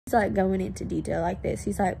He's like going into detail like this.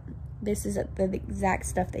 He's like, this is the exact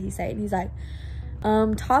stuff that he's saying. He's like,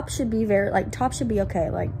 top should be top should be okay.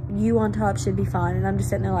 Like, you on top should be fine. And I'm just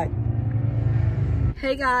sitting there like,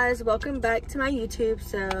 hey guys, welcome back to my YouTube.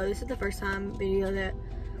 So this is the first time video that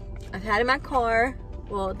I've had in my car.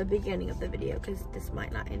 Well, the beginning of the video, because this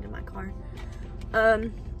might not end in my car. I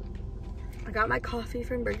got my coffee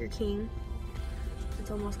from Burger King.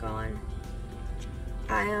 It's almost gone.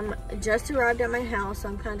 I am just arrived at my house, so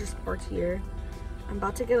I'm kind of just parked here. I'm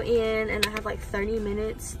about to go in, and I have like 30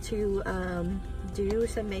 minutes to do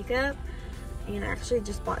some makeup. And I actually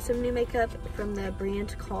just bought some new makeup from the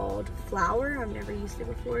brand called Flower. I've never used it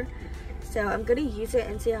before, so I'm gonna use it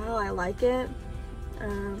and see how I like it.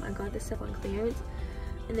 I got this stuff on clearance,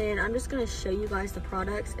 and then I'm just gonna show you guys the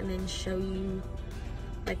products and then show you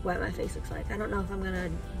like what my face looks like. I don't know if I'm gonna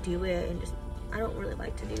do it, and just, I don't really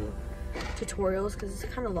like to do tutorials because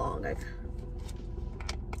it's kind of long. I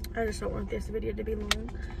just don't want this video to be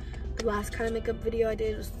long. The last kind of makeup video I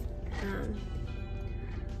did was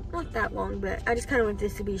not that long, but I just kind of want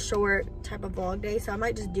this to be short type of vlog day. So I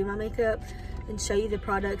might just do my makeup and show you the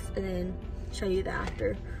products, and then show you the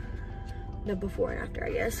after, the before and after,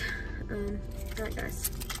 I guess. Alright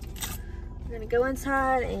guys, I'm gonna go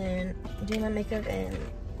inside and do my makeup, and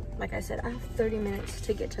like I said, I have 30 minutes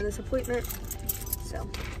to get to this appointment. So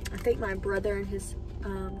I think my brother and his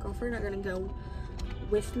girlfriend are gonna go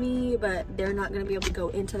with me, but they're not gonna be able to go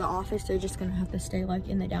into the office. They're just gonna have to stay like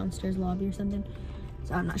in the downstairs lobby or something.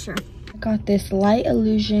 So I'm not sure. I got this Light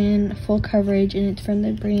Illusion full coverage, and it's from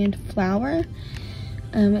the brand Flower.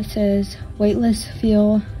 It says weightless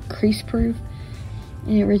feel crease proof,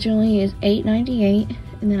 and it originally is $8.98,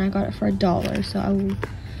 and then I got it for $1. So I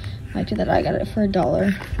like that I got it for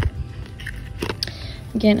 $1.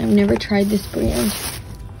 Again, I've never tried this brand.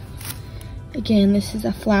 Again, this is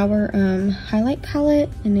a Flower highlight palette,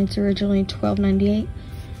 and it's originally $12.98,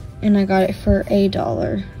 and I got it for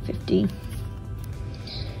 $1.50.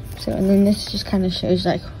 So, and then this just kind of shows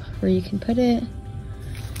like where you can put it.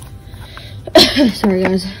 Sorry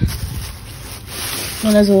guys, one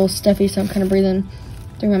of those a little stuffy, so I'm kind of breathing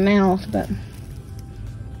through my mouth. But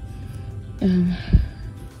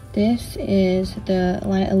this is the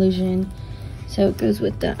Light Illusion, so it goes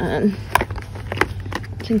with the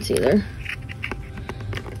concealer.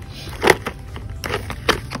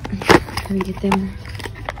 Let me get them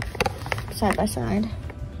side by side.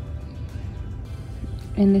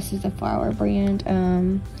 And this is the Flower brand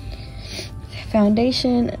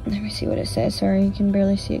foundation. Let me see what it says. Sorry, you can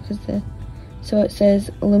barely see it because so it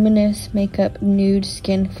says luminous makeup nude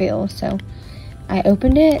skin feel. So I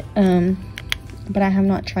opened it, but I have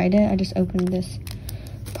not tried it. I just opened this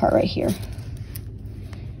part right here.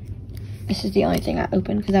 This is the only thing I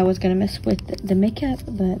opened because I was gonna mess with the makeup,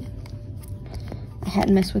 but I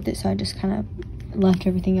hadn't messed with it, so I just kind of left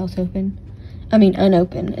everything else open. I mean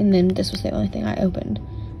unopened, and then this was the only thing I opened.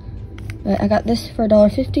 But I got this for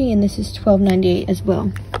 $1.50, and this is $12.98 as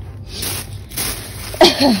well.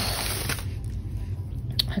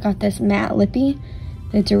 I got this matte lippy.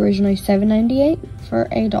 It's originally $7.98 for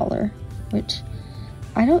 $1, which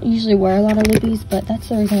I don't usually wear a lot of lippies, but that's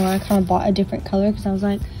the reason why I kind of bought a different color, because I was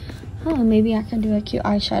like, oh, maybe I can do a cute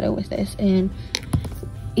eyeshadow with this and,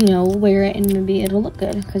 you know, wear it and maybe it'll look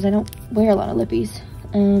good, because I don't wear a lot of lippies.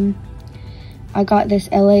 I got this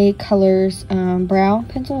LA Colors brow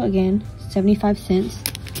pencil, again, 75 cents.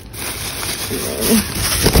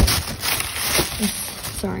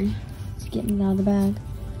 Sorry, it's getting out of the bag.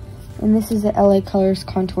 And this is the LA Colors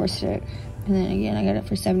contour stick. And then again, I got it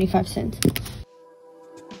for 75 cents.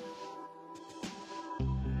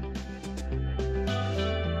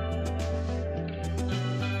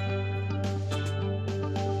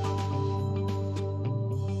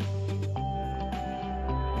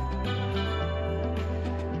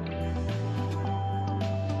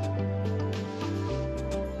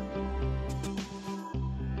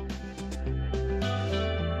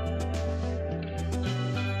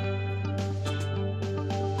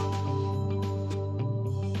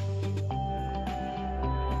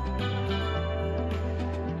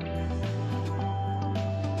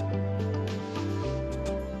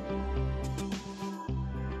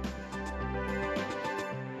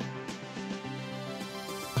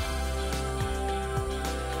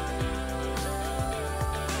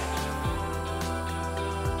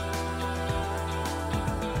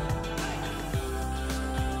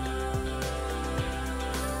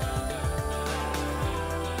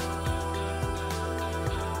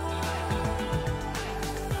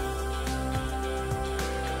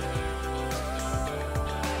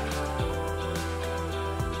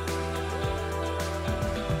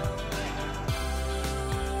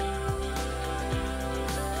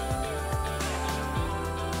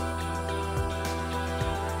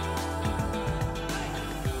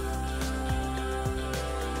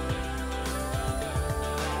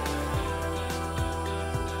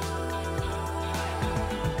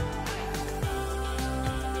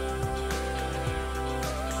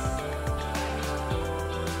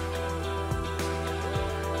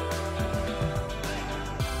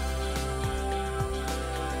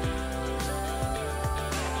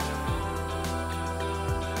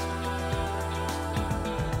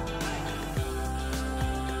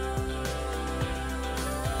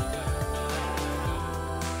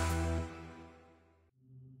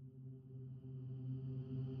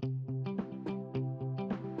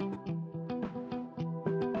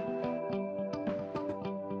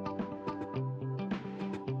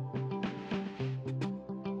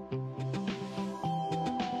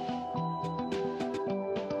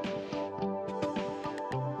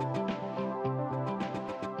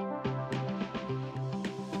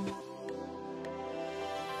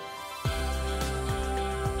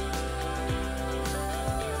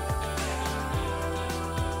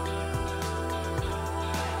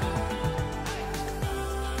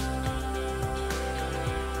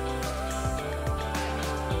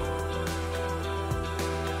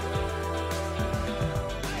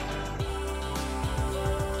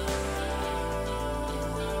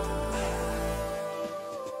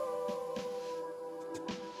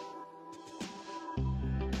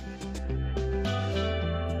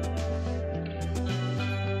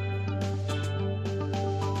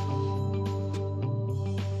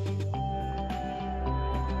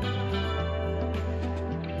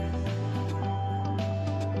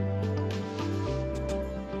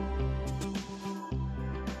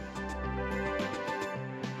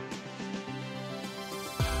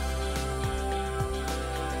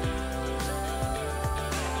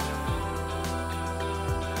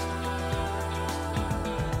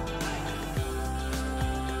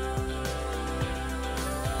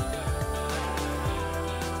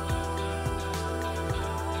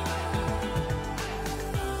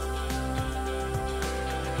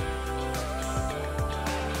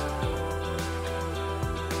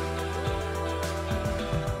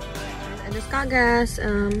 got gas,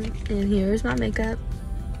 and here's my makeup.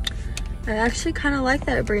 I actually kind of like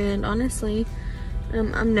that brand, honestly.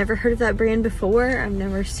 I've never heard of that brand before. I've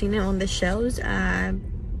never seen it on the shelves. I'm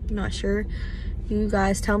not sure. You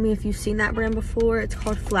guys tell me if you've seen that brand before. It's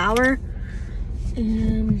called Flower.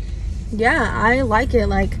 And yeah, I like it.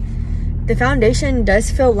 Like, the foundation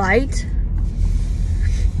does feel light,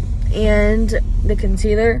 and the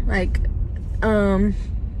concealer, like,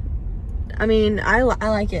 I mean, I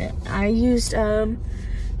like it. I used the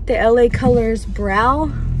LA Colors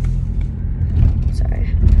brow.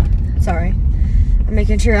 Sorry. I'm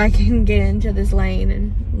making sure I can get into this lane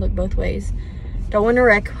and look both ways. Don't want to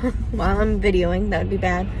wreck while I'm videoing. That would be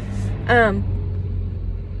bad.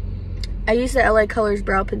 I used the LA Colors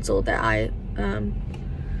brow pencil that I,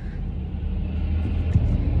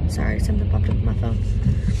 sorry, something popped up on my phone.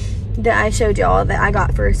 That I showed y'all that I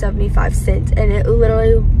got for 75 cents. And it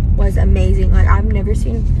literally was amazing. Like, I've never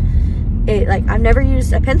seen it. Like, I've never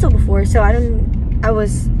used a pencil before. So I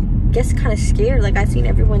was, guess, kind of scared. Like, I've seen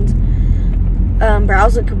everyone's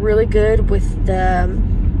brows look really good with the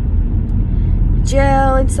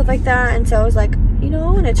gel and stuff like that, and so I was like, you know,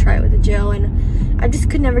 I want to try it with the gel, and I just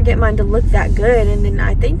could never get mine to look that good. And then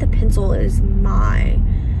I think the pencil is my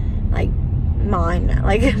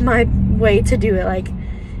way to do it. Like,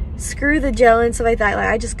 screw the gel and stuff like that. Like,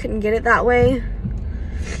 I just couldn't get it that way.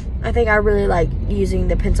 I think I really like using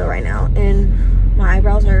the pencil right now, and my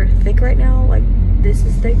eyebrows are thick right now. Like, this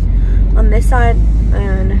is thick on this side,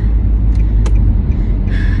 and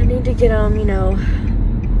I need to get them, you know,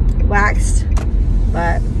 waxed,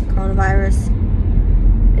 but coronavirus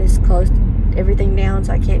is closed everything down,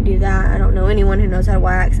 so I can't do that. I don't know anyone who knows how to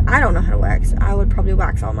wax. I don't know how to wax. I would probably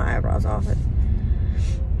wax all my eyebrows off it.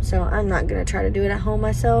 So I'm not gonna try to do it at home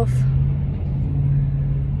myself.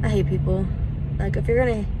 I hate people. Like, if you're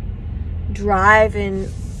gonna drive and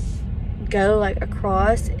go like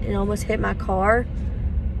across and almost hit my car,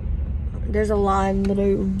 there's a line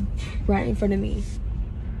literally right in front of me.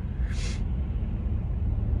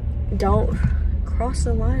 Don't cross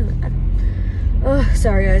the line. Oh,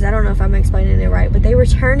 sorry guys, I don't know if I'm explaining it right, but they were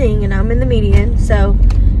turning and I'm in the median, so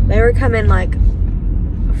they were coming like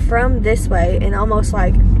from this way and almost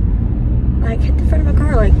like hit the front of my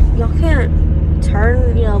car. Like, y'all can't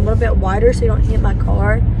turn, you know, a little bit wider so you don't hit my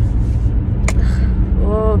car.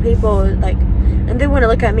 Oh, people, like, and they want to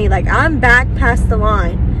look at me like I'm back past the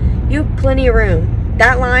line. You have plenty of room.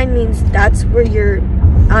 That line means that's where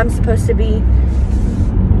I'm supposed to be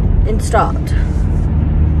and stopped.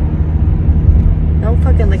 Don't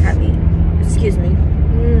fucking look at me. Excuse me.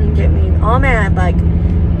 Get me all mad. Like,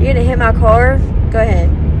 you're gonna hit my car? Go ahead.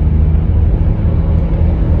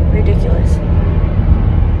 Ridiculous.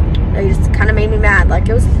 They just kind of made me mad. Like,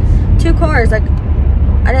 it was 2 cars. Like,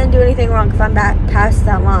 I didn't do anything wrong if I'm back past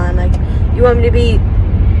that line. Like, you want me to be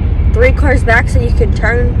 3 cars back so you can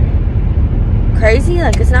turn crazy?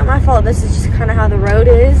 Like, it's not my fault. This is just kind of how the road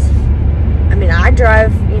is. I mean, I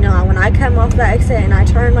drive, you know, when I come off that exit and I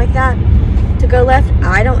turn like that to go left,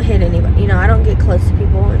 I don't hit anybody. You know, I don't get close to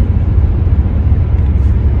people. And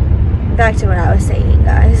back to what I was saying,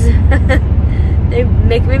 guys. They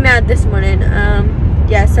make me mad this morning.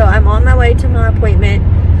 Yeah, so I'm on my way to my appointment.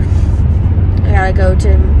 I gotta go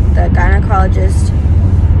to the gynecologist.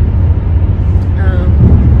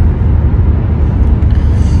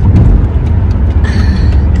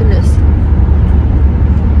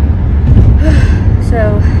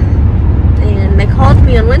 So, and they called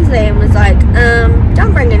me on Wednesday and was like,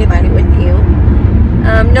 don't bring anybody with you.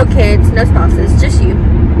 No kids, no spouses, just you.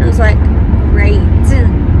 And I was like, great.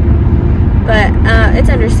 But it's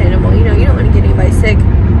understandable, you know, you don't want to get anybody sick.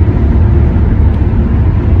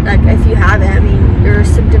 Like, if you have it, I mean, your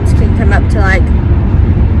symptoms can come up to like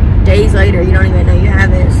days later, you don't even know you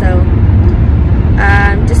have it. So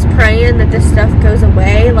I'm just praying that this stuff goes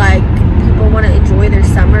away. Like, people want to enjoy their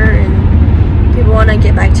summer and people want to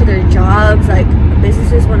get back to their jobs. Like,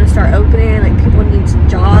 businesses want to start opening. Like, people need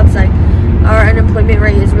jobs. Like, our unemployment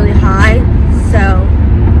rate is really high. So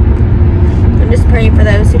I'm just praying for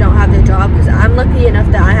those who don't have their job, because I'm lucky enough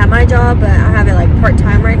that I have my job, but I have it like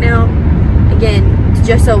part-time right now. Again,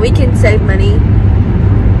 just so we can save money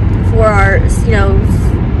for our, you know,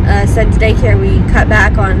 son's daycare. We cut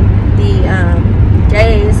back on the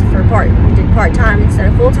days for we did part-time instead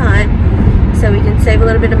of full-time, so we can save a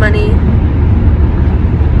little bit of money.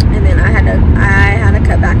 And then I had to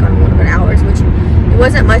cut back on a little bit of hours, which it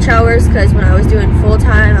wasn't much hours, because when I was doing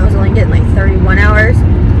full-time, I was only getting like 31 hours.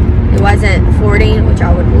 It wasn't 40, which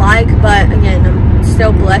I would like, but again, I'm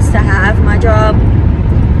still blessed to have my job.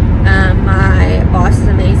 My boss is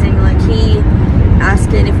amazing. Like, he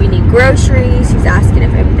asking if we need groceries. He's asking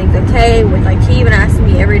if everything's okay. With like, he even asks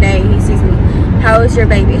me every day. He sees me, how is your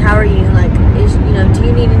baby? How are you? Like, do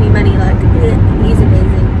you need any money? Like, he's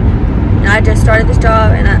amazing. And I just started this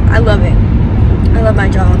job, and I love it. I love my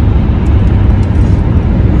job.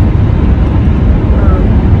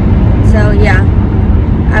 So yeah,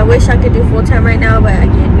 I wish I could do full-time right now, but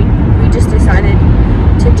again, we just decided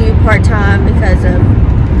to do part-time because of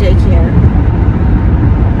daycare.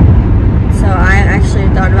 So I actually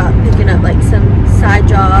thought about picking up like some side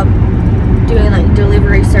job, doing like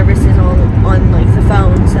delivery services on like the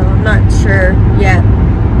phone. So I'm not sure yet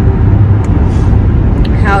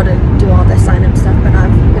how to do all the sign-up stuff, but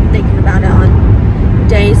I've been thinking about it on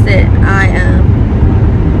days that I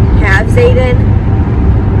have Zayden.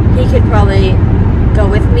 He could probably go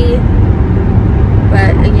with me,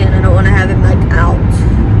 but again, I don't want to have him like out,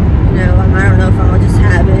 I don't know if I'll just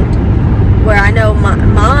have it where I know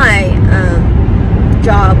my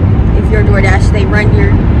job, if you're DoorDash, they run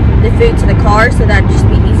the food to the car, so that'd just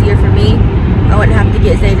be easier for me. I wouldn't have to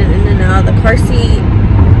get Zayden in and out of the car seat,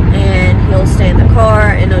 and he'll stay in the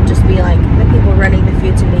car, and it'll just be like the people running the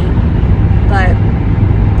food to me. But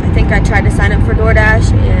I think I tried to sign up for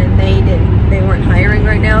DoorDash, and they weren't hiring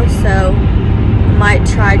right now, so I might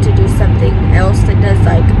try to do something else that does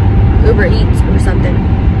like Uber Eats or something.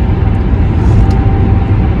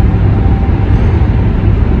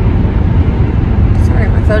 Sorry,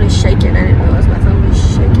 my phone is shaking. I didn't realize my phone was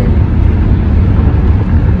shaking.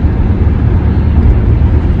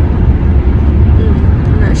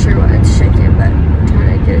 I'm not sure why it's shaking, but I'm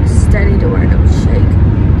trying to get it steady to where I don't shake.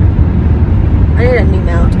 I need a new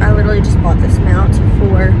mount. I literally just bought this mount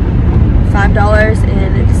for $5,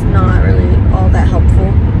 and it's not really all that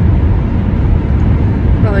helpful.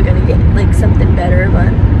 Probably gonna get like something better, but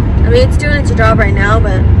I mean, it's doing its job right now.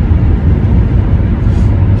 But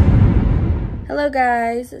hello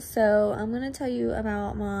guys, so I'm gonna tell you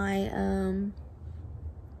about my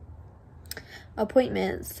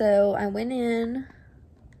appointment. So I went in,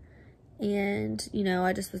 and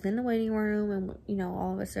I just was in the waiting room, and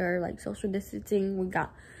all of us are like social distancing. We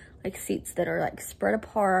got like seats that are like spread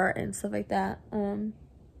apart and stuff like that.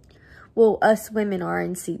 Well, us women are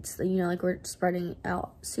in seats, like we're spreading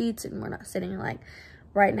out seats, and we're not sitting like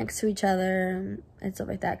right next to each other and stuff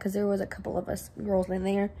like that, because there was a couple of us girls in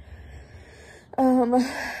there.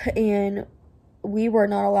 And we were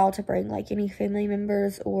not allowed to bring like any family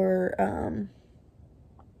members or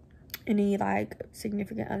any like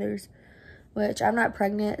significant others, which I'm not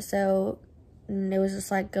pregnant, so it was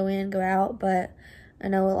just like go in, go out. But I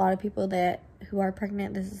know a lot of people who are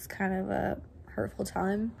pregnant, this is kind of a hurtful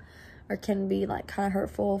time, or can be like kind of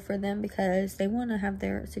hurtful for them, because they want to have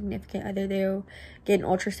their significant other there getting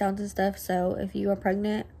ultrasounds and stuff. So if you are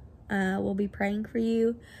pregnant, we'll be praying for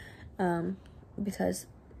you, because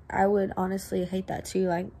I would honestly hate that too.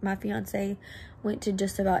 Like, my fiance went to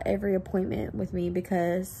just about every appointment with me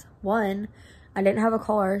because, one, I didn't have a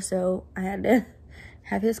car, so I had to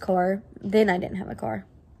have his car. Then I didn't have a car.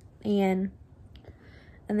 And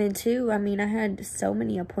then two, I mean, I had so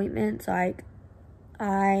many appointments. Like,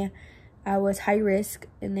 I was high risk,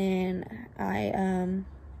 and then I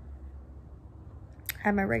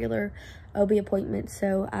had my regular OB appointment.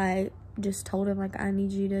 So I just told him, like, I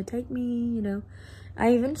need you to take me,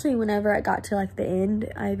 I eventually, whenever I got to like the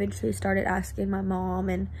end, I eventually started asking my mom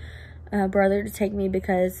and brother to take me,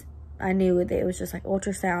 because I knew that it was just like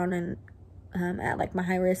ultrasound, and at like my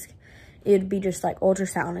high risk, it would be just like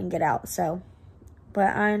ultrasound and get out. So,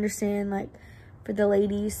 but I understand, like, for the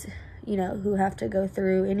ladies, who have to go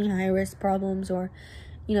through any high risk problems, or,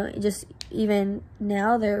 just even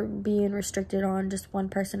now they're being restricted on just one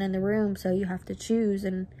person in the room. So you have to choose,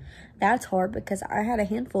 and that's hard, because I had a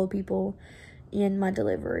handful of people in my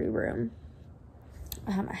delivery room.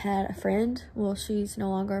 I had a friend, well, she's no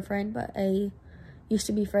longer a friend, but used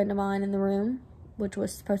to be a friend of mine in the room, which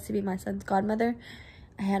was supposed to be my son's godmother.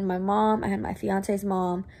 I had my mom, I had my fiance's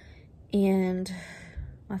mom, and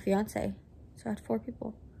my fiance. So I had four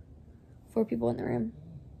people in the room.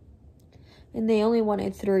 And they only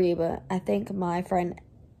wanted 3, but I think my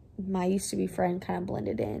used to be friend kind of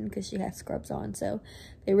blended in, because she had scrubs on, so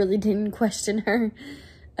they really didn't question her.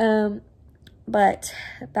 But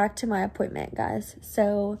back to my appointment, guys.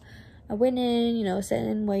 So I went in,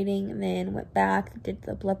 sitting, waiting, and then went back, did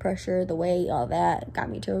the blood pressure, the weight, all that, got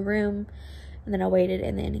me to a room, and then I waited,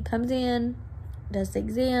 and then he comes in, does the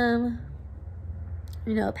exam,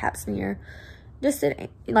 a pap smear, just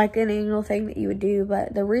like an annual thing that you would do.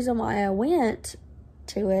 But the reason why I went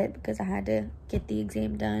to it, because I had to get the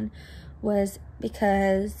exam done, was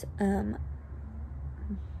because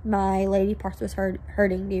my lady parts was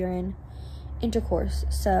hurting during intercourse.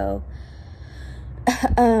 So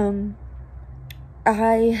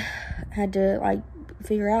I had to like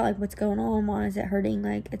figure out like what's going on. Why is it hurting?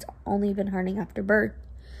 Like, it's only been hurting after birth.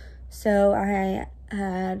 So I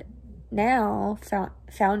had now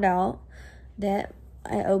found out that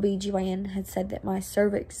an OBGYN had said that my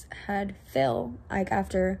cervix had fell like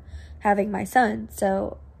after having my son.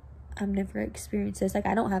 So I've never experienced this. Like,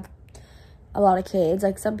 I don't have a lot of kids.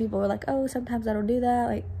 Like, some people are like, oh, sometimes I don't do that.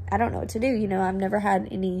 Like, I don't know what to do. You know, I've never had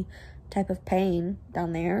any type of pain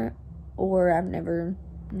down there, or I've never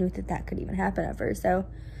knew that could even happen at first. So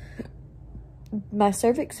my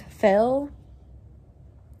cervix fell,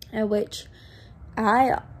 at which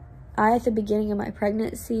I at the beginning of my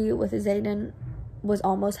pregnancy with Zayden was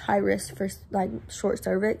almost high risk for like short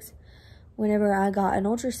cervix. Whenever I got an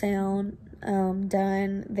ultrasound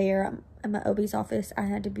done there at my OB's office, I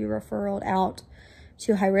had to be referred out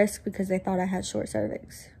to high risk because they thought I had short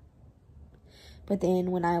cervix. But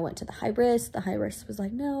then when I went to the high risk was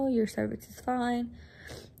like, no, your cervix is fine.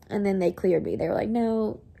 And then they cleared me. They were like,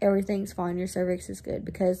 no, everything's fine. Your cervix is good,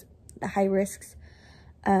 because the high risk's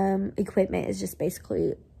equipment is just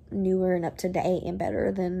basically newer and up to date and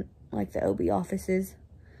better than like the OB offices.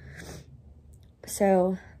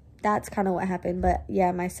 So that's kind of what happened. But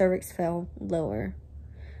yeah, my cervix fell lower.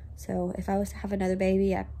 So if I was to have another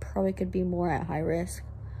baby, I probably could be more at high risk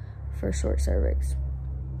for short cervix.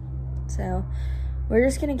 So we're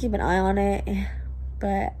just going to keep an eye on it.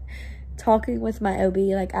 But talking with my OB,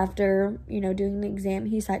 like after, you know, doing the exam,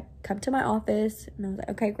 he's like, come to my office. And I was like,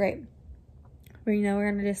 okay, great. But, you know,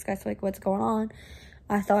 we're going to discuss like what's going on.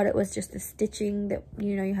 I thought it was just the stitching that,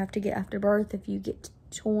 you know, you have to get after birth if you get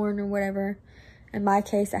torn or whatever. In my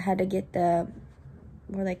case, I had to get the,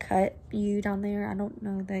 where they cut you down there. I don't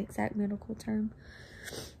know the exact medical term.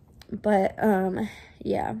 But,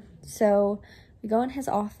 yeah. So we go in his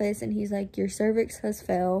office and he's like, your cervix has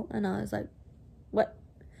fell. And I was like, what?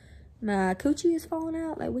 My coochie is falling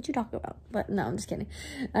out? Like, what you talking about? But no, I'm just kidding.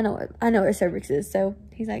 I know what cervix is. So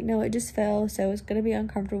he's like, no, it just fell. So it's going to be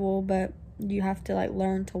uncomfortable, but you have to like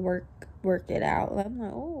learn to work it out. And I'm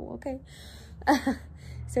like, oh, okay.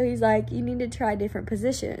 So he's like, you need to try different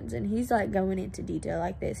positions. And he's like going into detail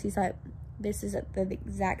like this. He's like, this is the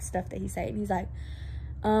exact stuff that he's saying. He's like,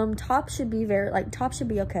 top should be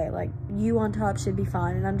okay. Like, you on top should be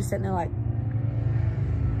fine. And I'm just sitting there like,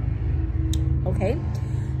 okay,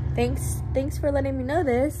 thanks for letting me know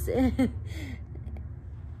this.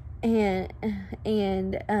 and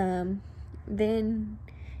then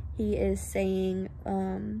he is saying,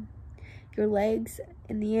 your legs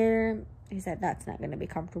in the air. He said, that's not going to be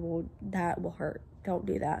comfortable. That will hurt. Don't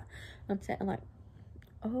do that. I'm sitting like,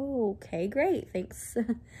 oh, okay, great. Thanks.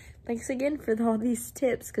 Thanks again for all these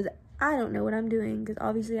tips, because I don't know what I'm doing, because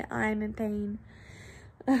obviously I'm in pain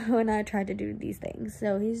when I try to do these things.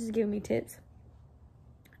 So he's just giving me tips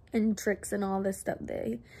and tricks and all this stuff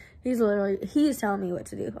that he's telling me what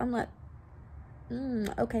to do. I'm like,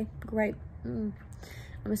 okay, great. I'm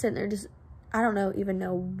sitting there just, I don't even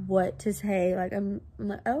know what to say. Like, I'm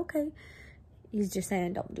like, okay. He's just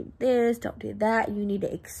saying, don't do this, don't do that. You need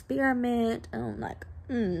to experiment. And I'm like,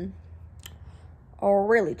 oh,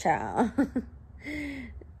 really, child?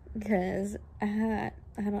 Because I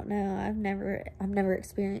don't know. I've never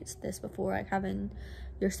experienced this before, like having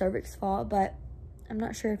your cervix fall. But I'm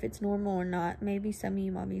not sure if it's normal or not. Maybe some of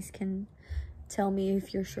you mommies can tell me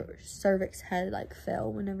if your cervix had like fell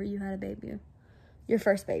whenever you had a baby. Your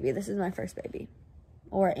first baby. This is my first baby.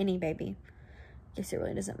 Or any baby. I guess it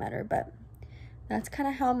really doesn't matter. But that's kind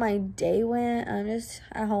of how my day went. I'm just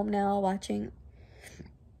at home now watching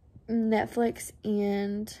Netflix.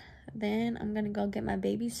 And then I'm going to go get my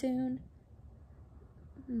baby soon.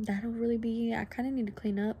 That'll really be... I kind of need to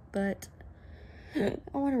clean up. But I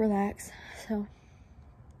want to relax. So,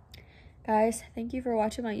 guys, thank you for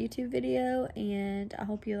watching my YouTube video. And I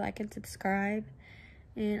hope you like and subscribe.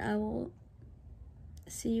 And I will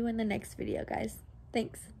see you in the next video, guys.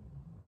 Thanks.